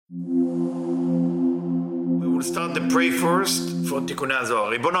We'll start the pray first for תיקוני הזוהר.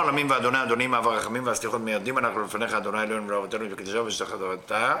 ריבון העולמים ואדוני אדונים, אב הרחמים והסליחות מיידים אנחנו לפניך, אדוני אלוהינו ולאבותינו בקדושה ושתך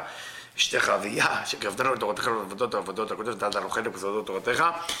תורתה, אשתך אביה, שקרבתנו לתורתך ולעבודות העבודות הקודש, נתת אנוכי בסודות תורתך,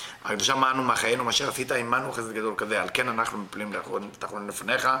 הקדושה מענו מחיינו, מאשר עשית עמנו חסד גדול כזה, על כן אנחנו מפלים תחתונים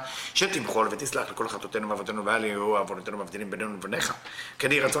לפניך, שתמחול ותסלח לכל חטאותינו ואבותינו, ואל יהיו עוונותינו מבדילים בינינו לבניך,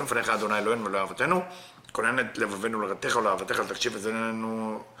 כן יהי רצון לפניך, אדוני אלוהינו ולאבותינו, כונן את לבבנו לרעתך ולאהבתך, תקשיב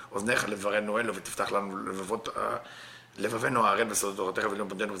אוזניך לברנו אלו ותפתח לנו לבבנו הערל בסודות תורתך ולאום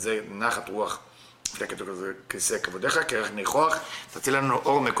פונדנו, וזה נחת רוח פלקת כיסא כבודיך, כרך ניחוח, תציל לנו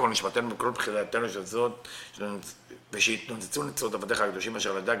אור מקור נשמתנו בכל בחילתנו של זאת, ושיתנוצצו נצרות עבדיך הקדושים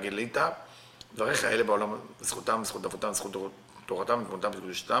אשר לדע גילית, דבריך האלה בעולם, זכותם, זכות אבותם, זכות תורתם, תמותם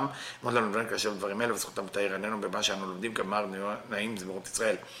וקדושתם, מאוד לנו לבן כאשר דברים אלה, וזכותם תאיר עינינו במה שאנו לומדים כמר נעים זמירות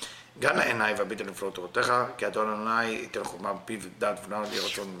ישראל. גן לעיניי והביט על נפלאות תורתך, כי אדוני ייתן חוכמה בפיו ודעת ונעם לי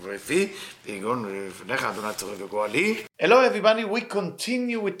רצון ופי, ויגון לפניך אדוני צורך וגואלי. Hello everybody, we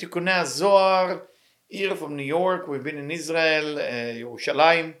continue with Tikkunei Zohar here from New York. We've been in Israel,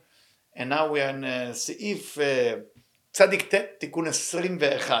 Yerushalayim, and now we are in סעיף צדיק ט, תיקון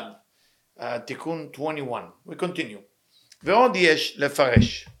 21, תיקון 21. We continue. ועוד יש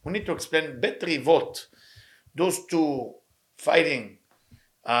לפרש. We need to explain בטריבות, those two fighting,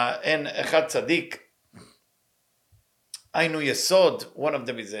 and אחד צדיק, היינו יסוד, one of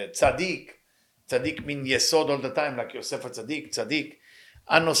them is a צדיק, צדיק mean יסוד all the time, like יוסף הצדיק, צדיק,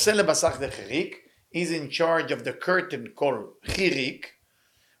 הנושא לבסך דחיריק, is in charge of the curtain called חיריק.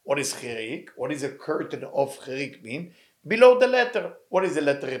 What is חיריק? What is a curtain of חיריק mean? Below the letter. What does the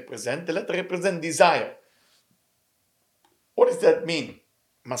letter represent? The letter represents desire. What does that mean?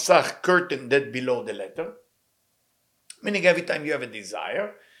 מסך, curtain that below the letter. Meaning every time you have a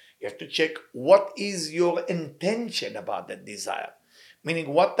desire, you have to check what is your intention about that desire. Meaning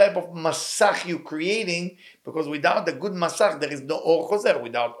what type of masach you're creating, because without a good masach, there is no or choser.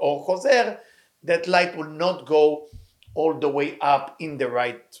 Without or choser, that light will not go all the way up in the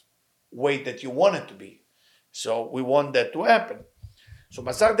right way that you want it to be. So we want that to happen. So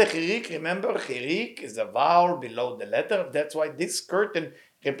masach de chirik, remember, chirik is a vowel below the letter. That's why this curtain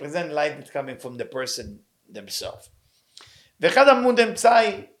represents light that's coming from the person themselves. ואחד עמוד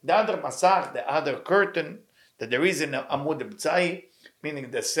אמצעי, the other masach, the other curtain, that there is an עמוד אמצעי, meaning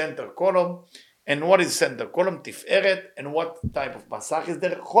the center column. And what is center column? תפארת. And what type of masach is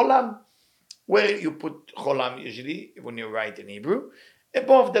there? חולם. Where you put חולם usually, when you write in Hebrew,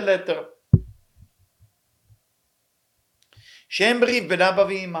 above the letter. שהם בריב בין אבא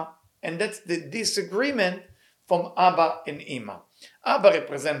ואמא. And that's the disagreement from Abba and Ima. Abba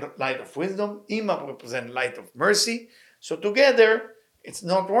represents light of wisdom, Ima represents light of mercy. So together, it's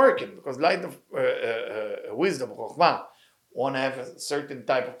not working because light of wisdom, Chokhmah, want to have a certain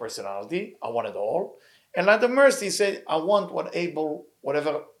type of personality. I want it all. And light of mercy said, I want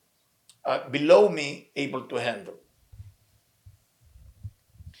whatever below me able to handle.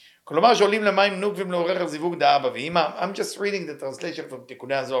 כלומר, שעולים למים נוקבים לעורר זיווג דאבא ואמא. I'm just reading the translation from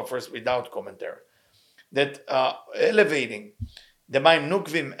Tikkunei Zohar first without commentary. That elevating the מים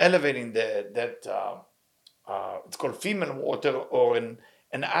נוקבים, elevating that it's called female water, or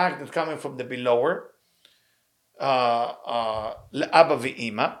an act that's coming from the belower, לאבא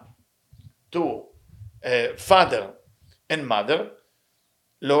ואמא, to father and mother,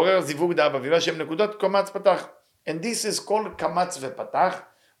 לעורר זיווג דאבא ואמא, שהם נקודות קמץ פתח. And this is called קמץ ופתח.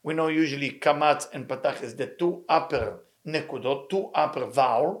 We know usually קמץ and פתח is the two upper נקודות, two upper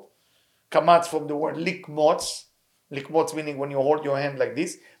vowel. קמץ from the word לקמוץ. לקמוץ meaning when you hold your hand like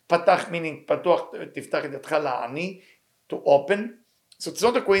this. פתח meaning פתוח, תפתח את ידך לעני, to open. So it's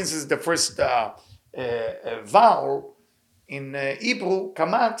not a coincidence the first vowel in Hebrew,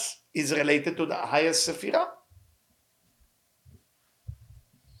 קמץ, is related to the highest ספירה.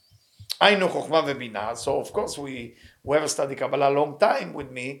 היינו חוכמה ובינה. So of course whoever studied Kabbalah a long time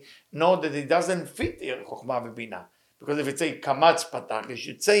with me know that it doesn't fit here חוכמה ובינה. Because if it say קמץ פתח, you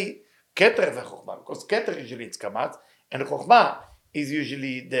should say כתר וחוכמה. Because כתר usually it's קמץ, and חוכמה is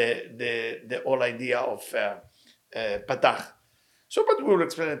usually the whole idea of patach. So, but we will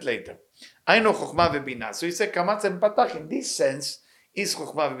explain it later. היינו חוכמה ובינה. So he said, קמץ and patach, in this sense, is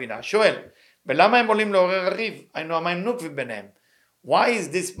חוכמה ובינה. שואל, ולמה הם עולים לעורר הריב? היינו המים נוקבים ביניהם. Why is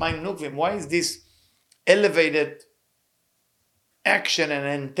this מים נוקבים? Why is this elevated action and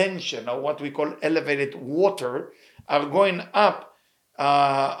intention, or what we call elevated water, are going up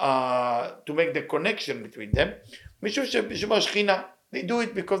to make the connection between them? משום השכינה. They do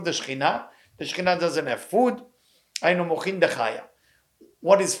it because the Shekhinah doesn't have food. היינו מוכין דחיה.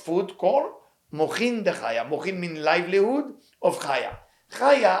 What is food called? מוכין דחיה. מוכין means livelihood of חיה.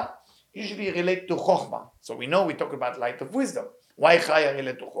 Chaya usually relate to Chokhmah. So we know we talk about light of wisdom. Why Chaya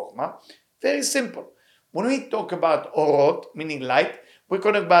relate to Chokhmah? Very simple. When we talk about Orot, meaning light, we're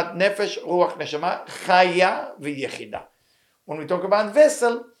talking about Nefesh, Ruach, Neshama, Chaya, v'Yechida. When we talk about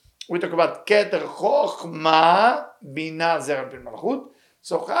vessel, we talk about Keter, Chokhmah, Bina, Zer, Pin, Malchut.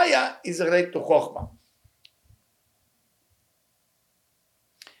 So Chaya is related to Chokhmah.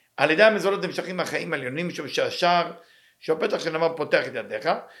 על ידי המזונות נמשכים החיים העליונים משום שהשער שהפתח שנאמר פותח את ידיך.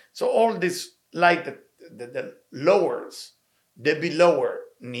 So all this light that the lowers, the belower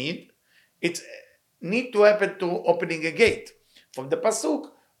it's need to happen to opening a gate. From the pasuk,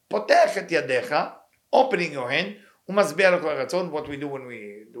 פותח את ידיך, opening your hand, ומשביע לך הרצון, what we do when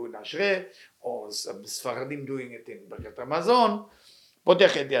we do in אשרי, or some ספרדים doing it in ברכת המזון,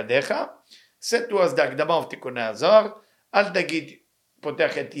 פותח את ידיך, set to us the הקדמה of תיקוני הזוהר, אל תגיד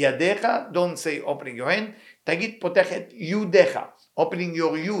פותח את ידיך, don't say opening your hand, תגיד פותח את יודיך, opening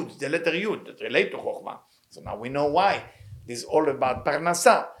your yud, the letter yud, that relate to חוכמה. So now we know why. This is all about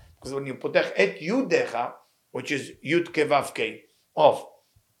פרנסה. Because when you פותח את יודיך, which is yud kevav ke, of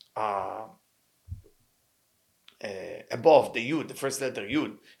above the yud, the first letter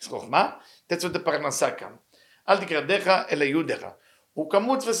yud, is חוכמה, that's what the פרנסה כאן. אל תקרא ידיך אלא יודיך. הוא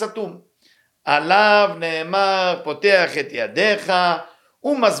קמוץ וסתום. עליו נאמר פותח את ידיך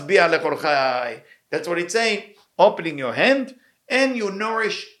ומשביע לכל חי. That's what it's saying. Opening your hand and you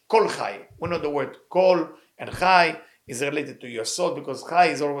nourish kol chai. We know the word kol and chai is related to your soul because chai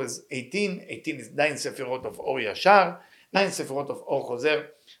is always 18. 18 is 9 ספירות of אור ישר, 9 ספירות of אור חוזר.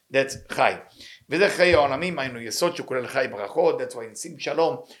 That's chai. וזה חיי העולמים, היינו יסוד שכולל חי ברכות. That's why in שים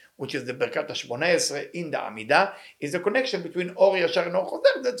שלום, which is the ברכת ה-18 in the עמידה, is the connection between אור ישר and אור חוזר.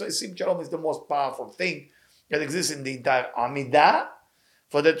 That's why שים שלום is the most powerful thing that exists in the entire עמידה.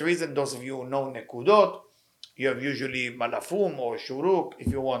 For that reason, those of you who know nekudot, you have usually malafum or shuruk, if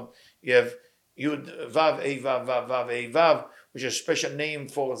you want. You have yud vav, ei vav, vav, vav, ei vav, which is a special name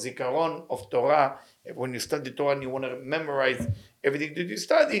for zikaron of Torah. When you study Torah and you want to memorize everything that you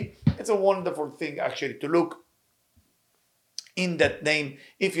study, it's a wonderful thing actually to look in that name.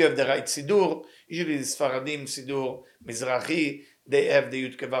 If you have the right sidur, usually the Sfaradim sidur Mizrahi, they have the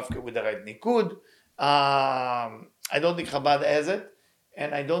yud kevavke with the right nikud. I don't think Chabad has it.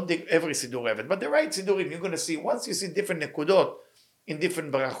 And I don't think every Siddur have it. But the right Siddurim, you're going to see, once you see different Nekudot in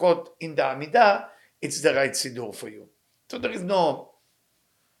different Barachot in the Amidah, it's the right Siddur for you. So there is no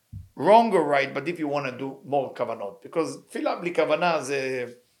wrong or right, but if you want to do more Kavanot. Because Tfilah bli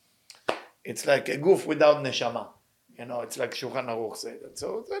Kavanah, it's like a goof without Neshama. You know, it's like Shulchan Aruch said.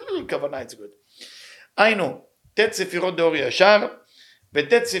 So a little Kavanah, it's good. היינו, תת ספירות דאור ישר,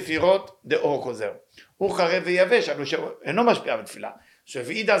 ותת ספירות דאור חוזר. הוא חרב ויבש, אינו משפיע בתפילה. So if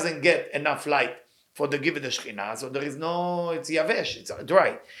he doesn't get enough light for the give of the Shekhinah, so there is no, it's yavesh, it's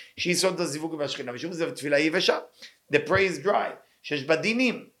dry. שיסוד הזיווג והשכינה, ושום זה בתפילה יבשה. The prayer is dry. שיש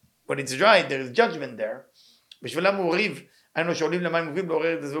בדינים, when it's dry, there is judgment there. בשבילם הוא ריב, היינו שעולים למים מובים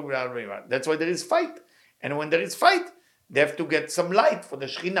לעורר את הזיווג ולעלמם. That's why there is fight. And when there is fight, they have to get some light for the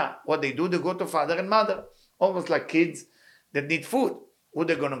Shekhinah. What they do, they go to father and mother. Almost like kids that need food. Who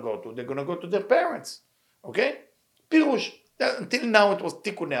they're going to go to? They're going to go to their parents. Okay? Pirush. Until now it was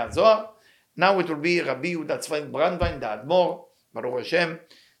Tikkunei Zohar. Now it will be Rabbi Yehuda Tzvi Brandwein, the Admor, Baruch Hashem,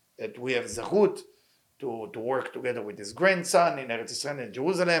 that we have zechut to work together with his grandson in Eretz Yisrael and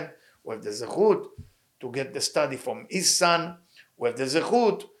Jerusalem. We have the zechut to get the study from his son. We have the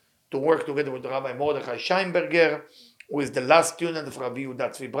zechut to work together with Rabbi Mordechai Scheinberger, who is the last student of Rabbi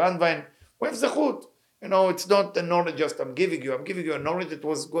Yehuda Tzvi Brandwein. We have zechut. You know, it's not the knowledge just I'm giving you. I'm giving you a knowledge that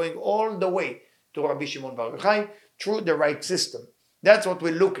was going all the way to Rabbi Shimon Bar Yochai through the right system. That's what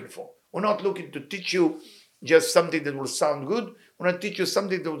we're looking for. We're not looking to teach you just something that will sound good. We want to teach you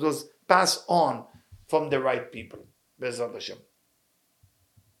something that was passed on from the right people. Be'ezrat Hashem.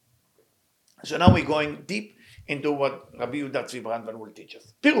 So now we're going deep into what Rabbi Yehuda Tzvi Brandwein will teach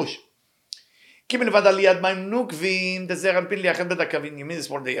us. Pirush. כי מלבד עליית מים נוקבים, דזר אנפין ליחד בדקבים ימין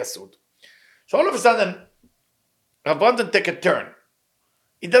ושמאל דיסוד. So all of a sudden, Rav Brandwein take a turn.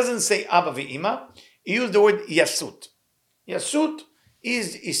 He doesn't say Abba ve'ima. He used the word Yasut. Yasut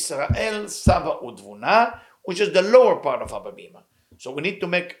is Israel, Saba Udvuna, which is the lower part of Abba ve'ima. So we need to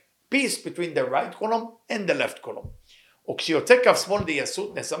make peace between the right column and the left column. וכשיוצא קו שמאל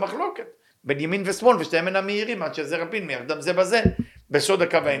דיסות, נעשה מחלוקת. בין ימין ושמאל ושתיהם אינם מהירים, עד שזר אנפין מירדם זה בזה, בסוד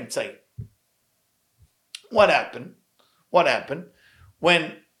הקו האמצעי. What happened?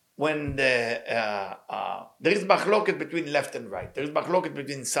 When there is machloket between left and right, there is machloket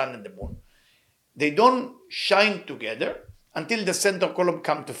between sun and the moon. They don't shine together until the center column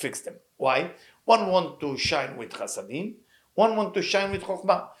come to fix them. Why? One want to shine with chasadim, one want to shine with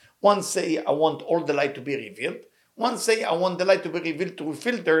chokhmah. One say, I want all the light to be revealed. One say, I want the light to be revealed through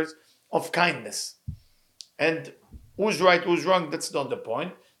filters of kindness. And who's right, who's wrong, that's not the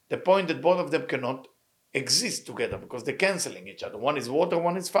point. The point that both of them cannot exist together because they're canceling each other. One is water,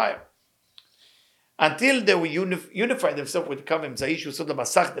 one is fire. Until they will unify themselves with Kavim Zaishu Soda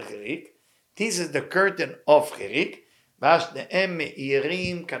Masach de Chirik, this is the curtain of Chirik,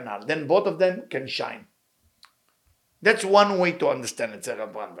 then both of them can shine. That's one way to understand it, Sarah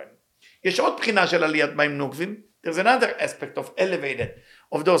Brandwein. There's another aspect of elevated,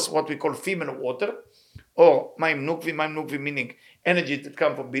 of those what we call female water, or Maim Nukvim meaning energy that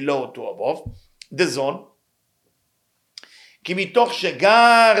come from below to above, the zone. If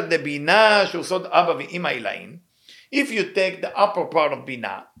you take the upper part of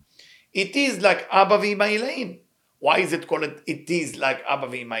Bina, it is like Abba v'Ima Ilain. Why is it called it is like Abba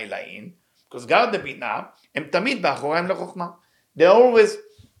v'Ima Ilain? Because God the Bina, they always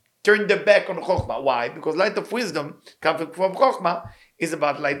turn their back on Chokhmah. Why? Because light of wisdom coming from Chokhmah is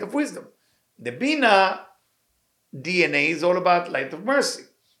about light of wisdom. The Bina DNA is all about light of mercy.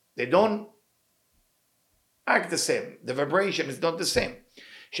 They don't act the same. The vibration is not the same.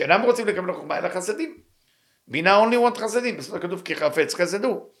 שאינם רוצים לקבל חוכמה אלא חסדים. בינה only want חסדים. בסופו כתוב כי חפץ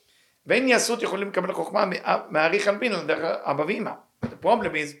חסדו. ואין יסות יכולים לקבל חוכמה מעריך על בינה לדרך אבא ואמא. The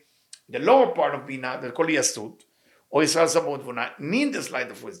problem is the lower part of בינה, they call יסות, or ישראל סברות תבונה, need this light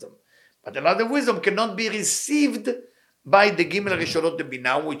of wisdom. But the light of wisdom cannot be received by the גימל הראשונות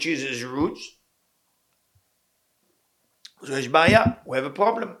בבינה, which is his roots. So יש בעיה, we have a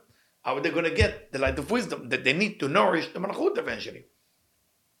problem. How are they going to get the light of wisdom that they need to nourish the מלכות eventually?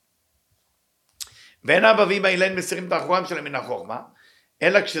 ואין אבא ואמא אילן מסירים את האחוריים שלהם מן החוכמה,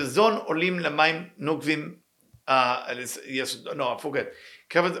 אלא כשזון עולים למים נוקבים, no, I forget.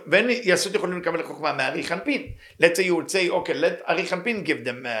 ואין יסוד יכולים לקבל לחוכמה מאריך אנפין. Let's say you would say, okay, let אריך אנפין give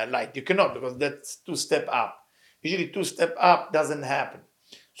them light. You cannot, because that's 2 step up. Usually 2 step up doesn't happen.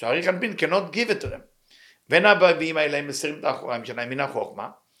 So אריך אנפין cannot give it to them. ואין אבא ואמא אילן מסירים את האחוריים שלהם מן החוכמה,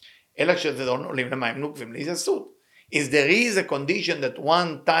 אלא כשזון עולים למים נוקבים ליסוד. Is there is a condition that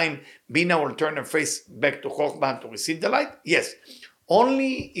one time Bina will turn her face back to Chokhmah to receive the light? Yes.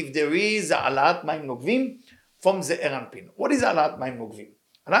 Only if there is Alat Maim Nukvim from the Eranpin. What is Alat Maim Nukvim?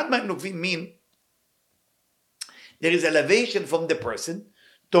 Alat Maim Nukvim mean there is elevation from the person.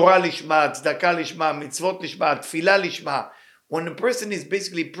 Torah Lishma, Tzedakah Lishma, Mitzvot Lishma, Tfilah Lishma. When a person is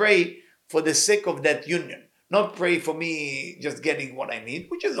basically pray for the sake of that union. Not pray for me just getting what I need,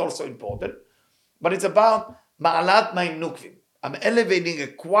 which is also important. But it's about Ma'alat Maim Nukvim. I'm elevating a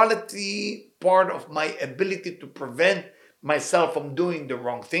quality part of my ability to prevent myself from doing the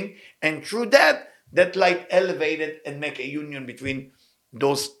wrong thing. And through that light elevated and make a union between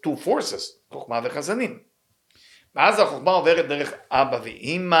those two forces, Chokhmah וחסדים. ואז החוכמה עוברת דרך אבא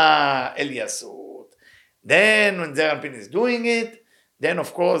ואמא אל יסוד. Then when Zeir Anpin is doing it, then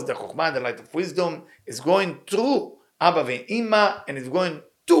of course the Chokhmah, the light of wisdom, is going through Abba ואמא and is going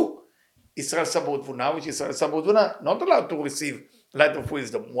to Israel Sabot Vuna, which Israel Sabot Vuna not allowed to receive light of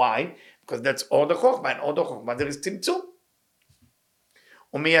wisdom. Why? Because that's all the Chokhmah, and all the Chokhmah there is Tzimtzum.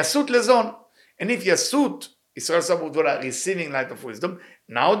 Umiyasut lezon. And if Yasut, Israel Sabot Vuna, receiving light of wisdom,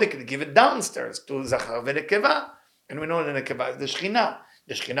 now they can give it downstairs to Zachar veNekeva. And we know the Nekeva is the Shekhinah.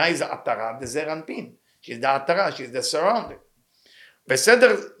 The Shekhinah is the Atara, the Zeir Anpin. She's the Atara, she's the surrounding.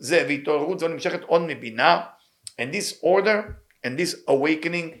 בסדר זה והתעוררות זו נמשכת עוד מבינה, and this order and this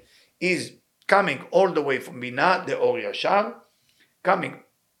awakening is coming all the way from Bina, the Or Yashar, coming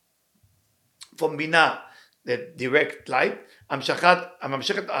from Bina, the direct light,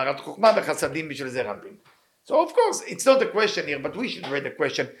 המשכת הערת חוכמה וחסדים בשביל זעיר אנפין. So of course, it's not a question here, but we should read the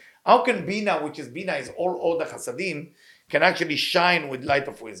question, how can Bina, which is Bina is all the chasadim, can actually shine with light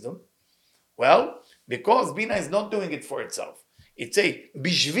of wisdom? Well, because Bina is not doing it for itself. It's a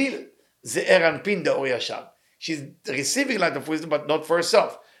בשביל זעיר אנפין, the Or Yashar. She's receiving light of wisdom, but not for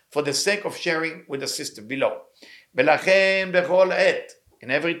herself, for the sake of sharing with the sister below. ולכן בכל עת, in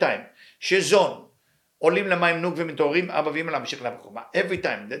every time, שזון, עולים למים נוק ומתעוררים, אבא ואמא להמשיך להם חוכמה. Every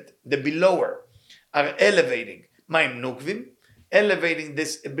time that the belower are elevating מים נוקבים, elevating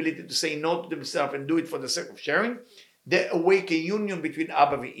this ability to say no to themselves and do it for the sake of sharing, they awake a union between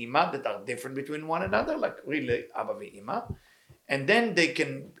Abba ואמא that are different between one another, like really Abba ואמא, and then they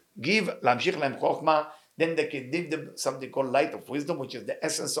can give, להמשיך להם חוכמה, then they can give them something called light of wisdom, which is the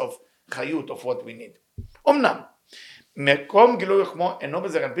essence of חיות, of what we need. אמנם, מקום גילוי חוכמה אינו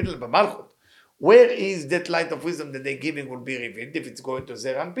בזעיר אנפין אלא במלכות. Where is that light of wisdom that they're giving will be revealed if it's going to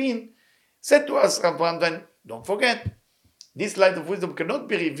Zeir Anpin? Said to us, Rav Brandwein, don't forget, this light of wisdom cannot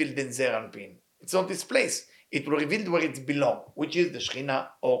be revealed in Zeir Anpin. It's not its place. it will reveal where it belongs, which is the Shechina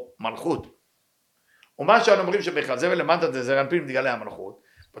or Malchut. ומה שאנו אומרים שבחזה ולמטה זה זעיר אנפין מתגלה המלכות,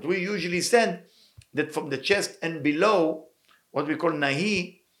 but we usually said that from the chest and below, what we call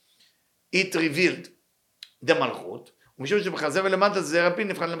Nahi, it revealed the Malchut, ומשום שבחזה ולמטה זה זעיר אנפין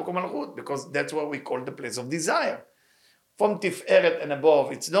נבחן למקום מלכות, because that's what we call the place of desire. From Tiferet and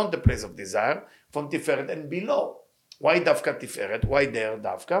above, it's not the place of desire, from Tiferet and below. Why Dafka Tiferet? Why there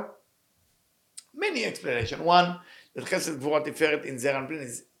Dafka? Many explanations. One, that Chesed Gvura Tiferet in Zeir Anpin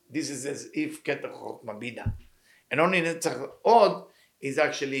is, this is as if Keter Chokma Bina. And only Netzach Od is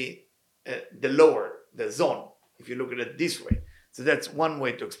actually the lower, the zone, if you look at it this way. So that's one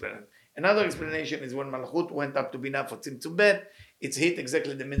way to explain it. Another explanation is when Malchut went up to Bina for Tzimtzum Bet, it's hit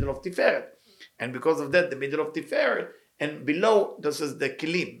exactly the middle of Tiferet. And because of that, the middle of Tiferet, and below, this is the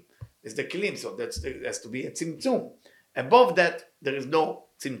Kilim. It's the Kilim, so that has to be a Tzimtzum. Above that, there is no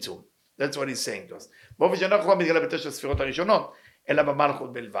Tzimtzum. That's what he's saying to us. באופן שאנחנו לא מתגלה בתשע הספירות הראשונות, אלא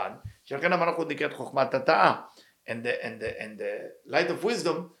במלכות בלבד, שלכן המלכות נקראת חוכמת התאה. And the light of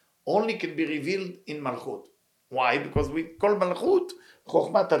wisdom only can be revealed in Malchut. Why? Because we call Malchut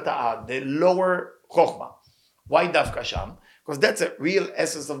חוכמת התאה, the lower חוכמה. Why דווקא שם? Because that's a real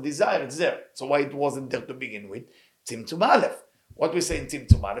essence of desire, it's there. So why it wasn't there to begin with? Tzimtzum Aleph. What we say in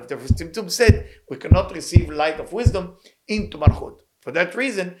Tzimtzum Aleph, the Tzimtzum said we cannot receive light of wisdom into Malchut. For that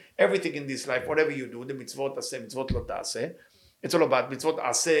reason, everything in this life, whatever you do, the mitzvot aseh, mitzvot lo ta'aseh, it's all about mitzvot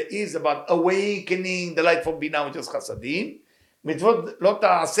aseh is about awakening the light from Bina, which is chasadim. Mitzvot lo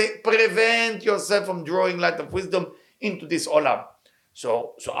ta'aseh, prevent yourself from drawing light of wisdom into this olam.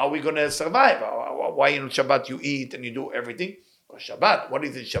 So how are we going to survive? Why in Shabbat you eat and you do everything? Because Shabbat, what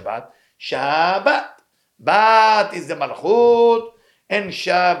is in Shabbat? Shabbat. Bat is the Malchut, and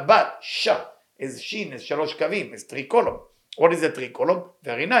Shabbat, Sha, is Shin, is Shalosh Kavim, is three column. What is the three column?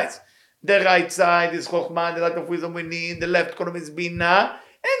 Very nice. The right side is Chokhmah, the light of wisdom we need, the left column is Bina,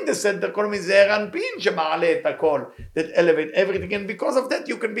 and the center column is Zeir Anpin, Shema'ale et HaKol, that elevate everything, and because of that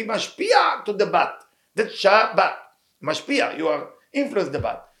you can be Mashpia to the Bat. That's Shabbat. Mashpia, you are influenced the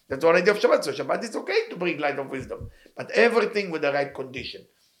Bat. That's the idea of Shabbat. So Shabbat is okay to bring light of wisdom, but everything with the right condition.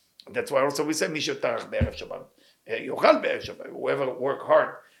 That's why also we say Mishu Tarach Be'erev Shabbat. Yochal Be'erev Shabbat. Whoever work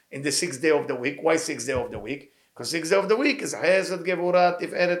hard in the 6th day of the week. Why 6th day of the week? Because 6th day of the week is Chesed Gevurah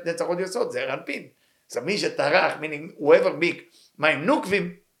Tiferet Netzach Od Yesod Zeir Anpin. So Mishu Tarach, meaning whoever big Mayim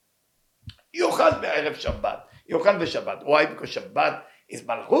Nukvim, Yochal Be'erev Shabbat. Yochal Be'Shabbat. Why? Because Shabbat is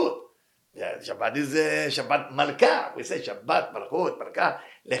Malchut. Shabbat is Shabbat Malka. We say Shabbat Malchut Malka.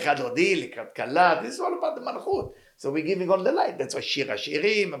 Lechad Lodi, Lekad Kala. This is all about the Malchut. So we're giving all the light. That's why Shir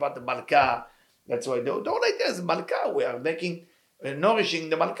HaShirim, about the Malka. That's why the whole idea is Malka. We are making, nourishing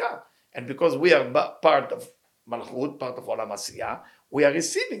the Malka. And because we are part of Malchut, part of Olam Asiyah, we are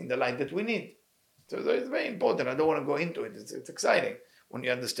receiving the light that we need. So it's very important. I don't want to go into it. It's exciting when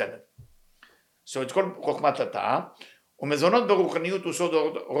you understand it. So it's called Chokhmat HaTa'ah. ומזונות ברוחניות הוא סוד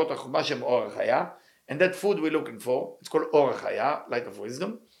אורות החוכמה שהם אור החיה. And that food we're looking for, it's called אור החיה, light of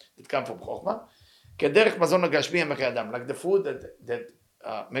wisdom, that comes from חוכמה. כדרך מזון הגשמי המחיה אדם, like the food that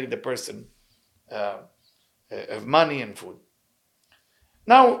make the person have money and food.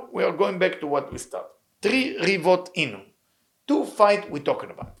 Now we are going back to what we started. 3 ריבות אינו. 2 fight we're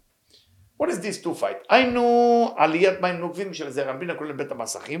talking about. What is this 2 fight? היינו עליית מים נוקבים של זעיר אנפין הכולל בית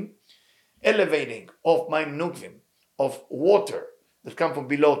המסכים, elevating of מים נוקבים, of water that come from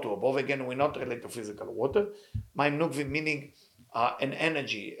below to above. Again, we're not related to physical water. מים נוקבים meaning an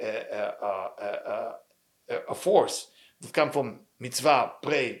energy, a force that come from mitzvah,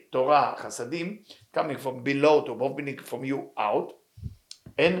 pray, Torah, chasadim, coming from below to above, meaning from you out.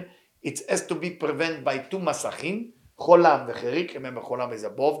 And it has to be prevented by 2 masachim, cholam וחיריק. Remember, cholam is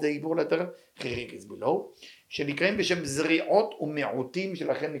above the Hebrew letter, חיריק is below. שנקראים בשם זריעות ומיעוטים,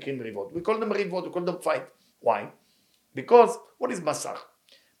 שלכן נקראים ריבות. We call them ריבות, we call them fight. Why? Because what is masach?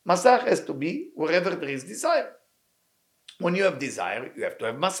 Masach has to be wherever there is desire. When you have desire, you have to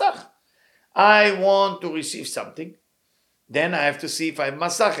have masach. I want to receive something, then I have to see if I have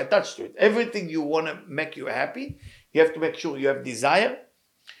masach attached to it. Everything you want to make you happy, you have to make sure you have desire,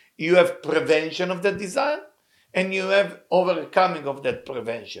 you have prevention of that desire, and you have overcoming of that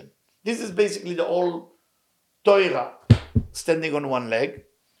prevention. This is basically the whole Torah, standing on one leg,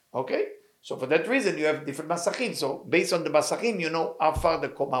 okay? So for that reason, you have different masachim. So based on the masachim, you know how far the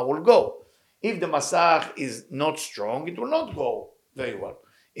koma will go. If the masach is not strong, it will not go very well.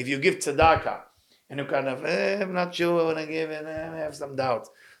 If you give tzedakah, and you kind of, I'm not sure when I give it, I have some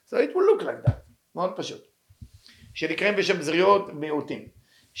doubts. So it will look like that. מאוד פשוט. שנקראים בשם זריעות מיעוטים.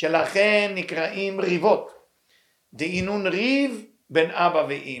 שלכן נקראים ריבות. דהינון ריב בין אבא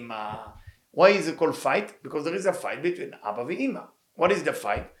ואמא. Why is it called fight? Because there is a fight between Abba and Ima. What is the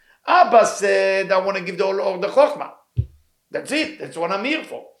fight? Abba said, I want to give the whole of the Chokhmah. That's it. That's what I'm here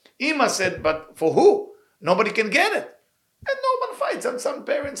for. Ima said, but for who? Nobody can get it. And no one fights, and some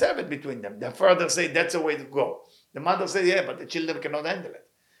parents have it between them. The father say that's the way to go. The mother says, yeah, but the children cannot handle it.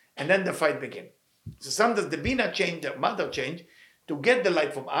 And then the fight begins. So sometimes the Bina changed, the mother changed, to get the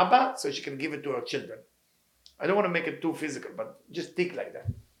light from Abba so she can give it to her children. I don't want to make it too physical, but just think like that.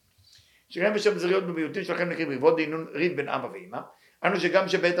 שגם בשם זריות במיעוטים שלכם נקראים ריבות דהינון ריב בין אבא ואמא. אנו שגם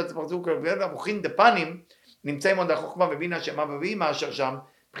שבעת הצפרצו כלבים המוחין דפנים, נמצאים עוד החוכמה ובינה שם אבא ואמא אשר שם,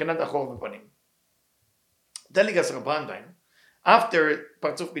 מבחינת החור בפנים. Telling us Rabban time, after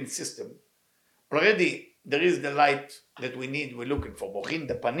Partzuf bin system, already there is the light that we need, we're looking for. Mochin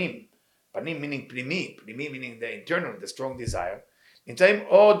the panim. Panim meaning pnimi. Pnimi meaning the internal, the strong desire. נמצאים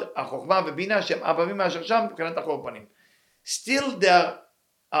עוד החוכמה ובינה שם אבא ואמא אשר שם, מבחינת החור בפנים. Still there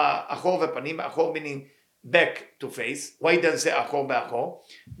אחור ופנים, אחור meaning back to face. Why does it say אחור באחור?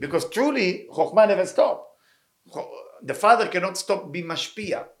 Because truly, חוכמה never stop. The father cannot stop being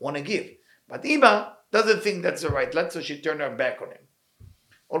mashpia, want to give. But Ima doesn't think that's the right light, so she turned her back on him.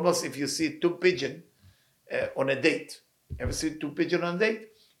 Almost if you see two pigeons on a date. Ever see two pigeons on a date?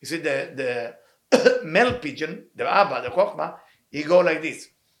 You see the male pigeon, the Abba, the Chokhmah, he go like this.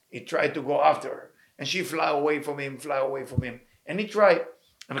 He tried to go after her. And she fly away from him. And he tried.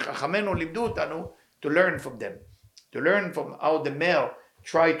 And Chachamenu limdu otanu to learn from them, to learn from how the male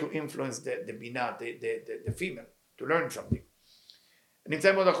try to influence the bina, the female, to learn something.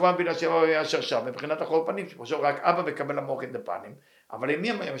 נמצאים עוד החוכמה בינה שבע אשר שם, מבחינת החור פנים, שפושו רק אבא מקבל המוחין דפנים, אבל אם מי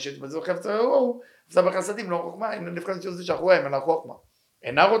המשת בזו חפצה הוא, עשה בחסדים, לא חוכמה, אם נבחן שזה שאחוריהם, אין החוכמה.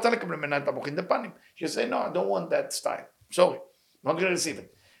 אינה רוצה לקבל ממנה את המוחין דפנים. She say, no, I don't want that style. Sorry, not going to receive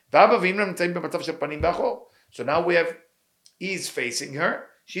it. ואבא ואמא נמצאים במצב של פנים באחור. So now we have, he's facing her,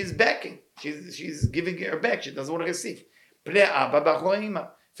 she's backing, she's giving her back, she doesn't want to receive. פני אבא באחור אמא,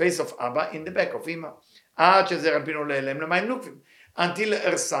 face of אבא in the back of אמא. עד שזה רנפין עולה אליהם למים נוקבים. Until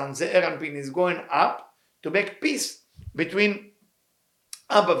her son, the Eranpin, is going up to make peace between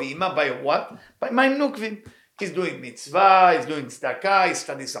Abba and Ima by what? By Maim Nukvim. He's doing mitzvah, he's doing tzedakah, he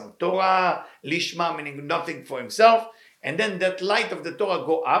studies some Torah, lishma, meaning nothing for himself, and then that light of the Torah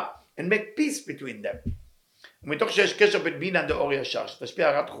go up and make peace between them. ומתוך שיש קשר בין בינה דאור ישר, שתשפיע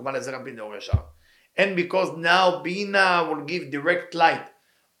הרעת חוכמה לזרע בין דאור ישר. And because now Bina will give direct light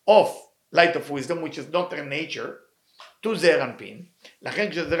of wisdom, which is not her nature, to זעיר אנפין, לכן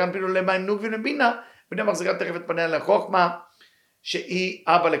כשזעיר אנפין עולה מים נוקבים לבינה, בינה מחזיקה תכף את פניה לחוכמה, שהיא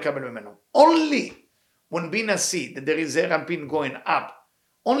אבא לקבל ממנו. Only when Bina see that there is זעיר אנפין going up,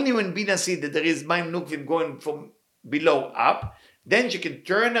 only when Bina see that there is מים נוקבים going from below up, then she can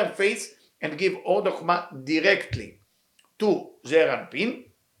turn her face and give all the חוכמה directly to זעיר אנפין,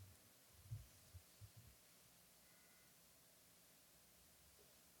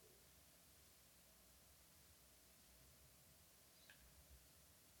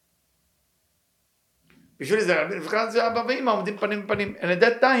 Usually זה אבא ואמא עומדים פנים בפנים, and at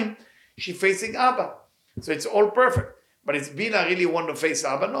that time she facing Abba, so it's all perfect. But it's Bina really want to face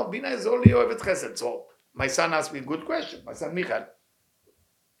Abba? No, Bina is only אוהבת חסד. So my son asked me a good question, my son Michael,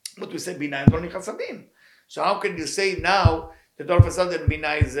 but we say Bina is only chasadim. So how can you say now that all of a sudden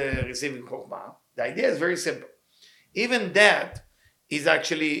Bina is receiving chokhmah? The idea is very simple. Even that is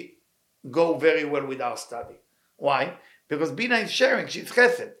actually go very well with our study. Why? Because Bina is sharing, she's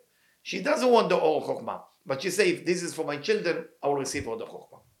chesed. She doesn't want the all chokhmah. But she says, if this is for my children, I will receive all the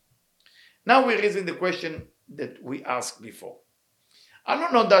chokhmah. Now we're raising the question that we asked before. I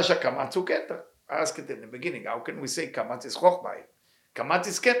don't know dasha kamatz u keter. I asked it in the beginning. How can we say kamatz is chokhmah? Kamatz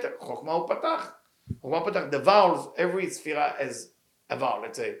is keter. Chokhmah u patach. Chokhmah patach. The vowels, every sphera has a vowel.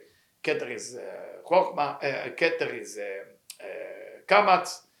 Let's say keter is chokhmah. Keter is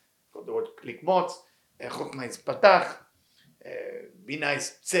kamatz. The word likmotz. Chokhmah is patach. בינה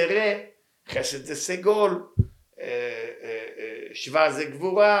is צרה, חסד זה סגול, שווה זה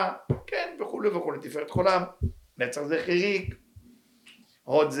גבורה, כן, וכולי וכולי, תפארת חולם, נצח זה חיריק,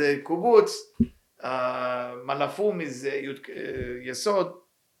 הוד זה קובוץ, מלאפום זה יסוד,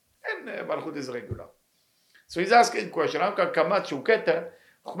 אין מלכות איזה רגולה. So he's asking question, how can קמת שהוא כתר,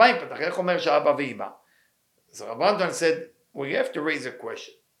 חוכמה יפתח, איך אומר שאבא ואמא? So Rabban said, we have to raise a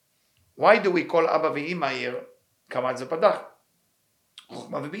question. Why do we call אבא ואמא here, קמת זה פתח?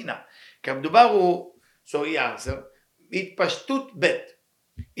 חוכמה ובינה. כי המדובר הוא, so he answered, התפשטות ב'.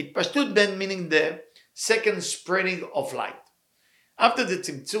 התפשטות ב' meaning the second spreading of light. After the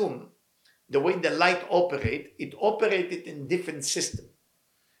tzimtzum, the way the light it operated in different systems.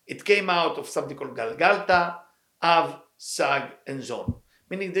 It came out of something called Galgalta, Av, Sag, and Zon.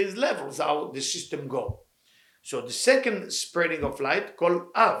 meaning there is levels how the system go. So the second spreading of light called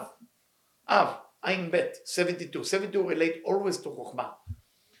Av, Ain Bet, 72. 72 relate always to חוכמה.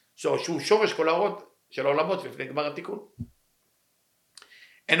 So שהוא שורש כל האורות של העולמות לפני גמר התיקון.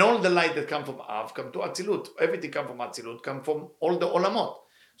 And all the light that come from Av come to Atzilut. Everything come from Atzilut, come from all the olamot.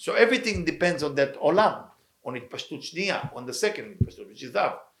 So everything depends on that olam, on התפשטות שנייה, on the second התפשטות, which is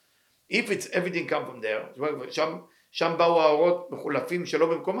Av. If it's everything come from there, שם באו האורות מחולפים שלא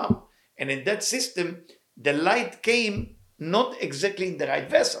במקומם. And in that system, the light came not exactly in the right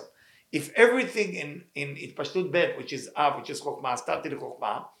vessel. If everything in התפשטות ב', which is Av, which is חוכמה, started in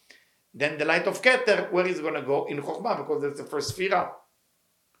חוכמה, then the light of Keter, where is it going to go? In חוכמה, because that's the first ספירה.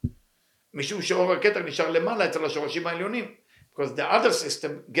 משום שאור הכתר נשאר למעלה אצל השורשים העליונים. Because the other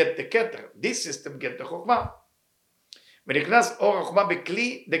system get the Keter. This system get the חוכמה. ונכנס אור החוכמה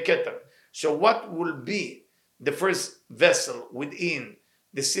בכלי דקתר. So what will be the first vessel within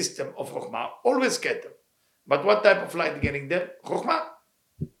the system of חוכמה? Always Keter. But what type of light getting there? חוכמה.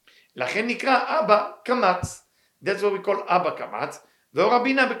 לכן נקרא אבא קמץ. That's what we call אבא קמץ. ואור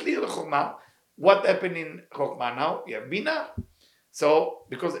הבינה בכלי לחוכמה. What happened in חוכמה now? You have בינה. So,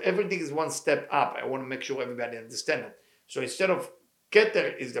 because everything is one step up, I want to make sure everybody understands it. So instead of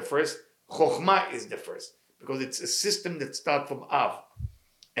Keter is the first, חוכמה is the first. Because it's a system that starts from Av.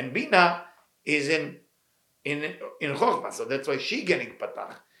 And Bina is in חוכמה. So that's why she getting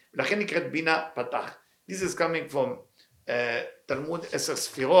פתח. לכן נקראת בינה פתח. This is coming from תלמוד 10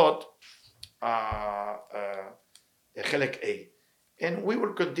 ספירות, חלק A. And we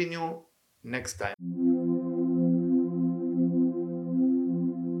will continue next time.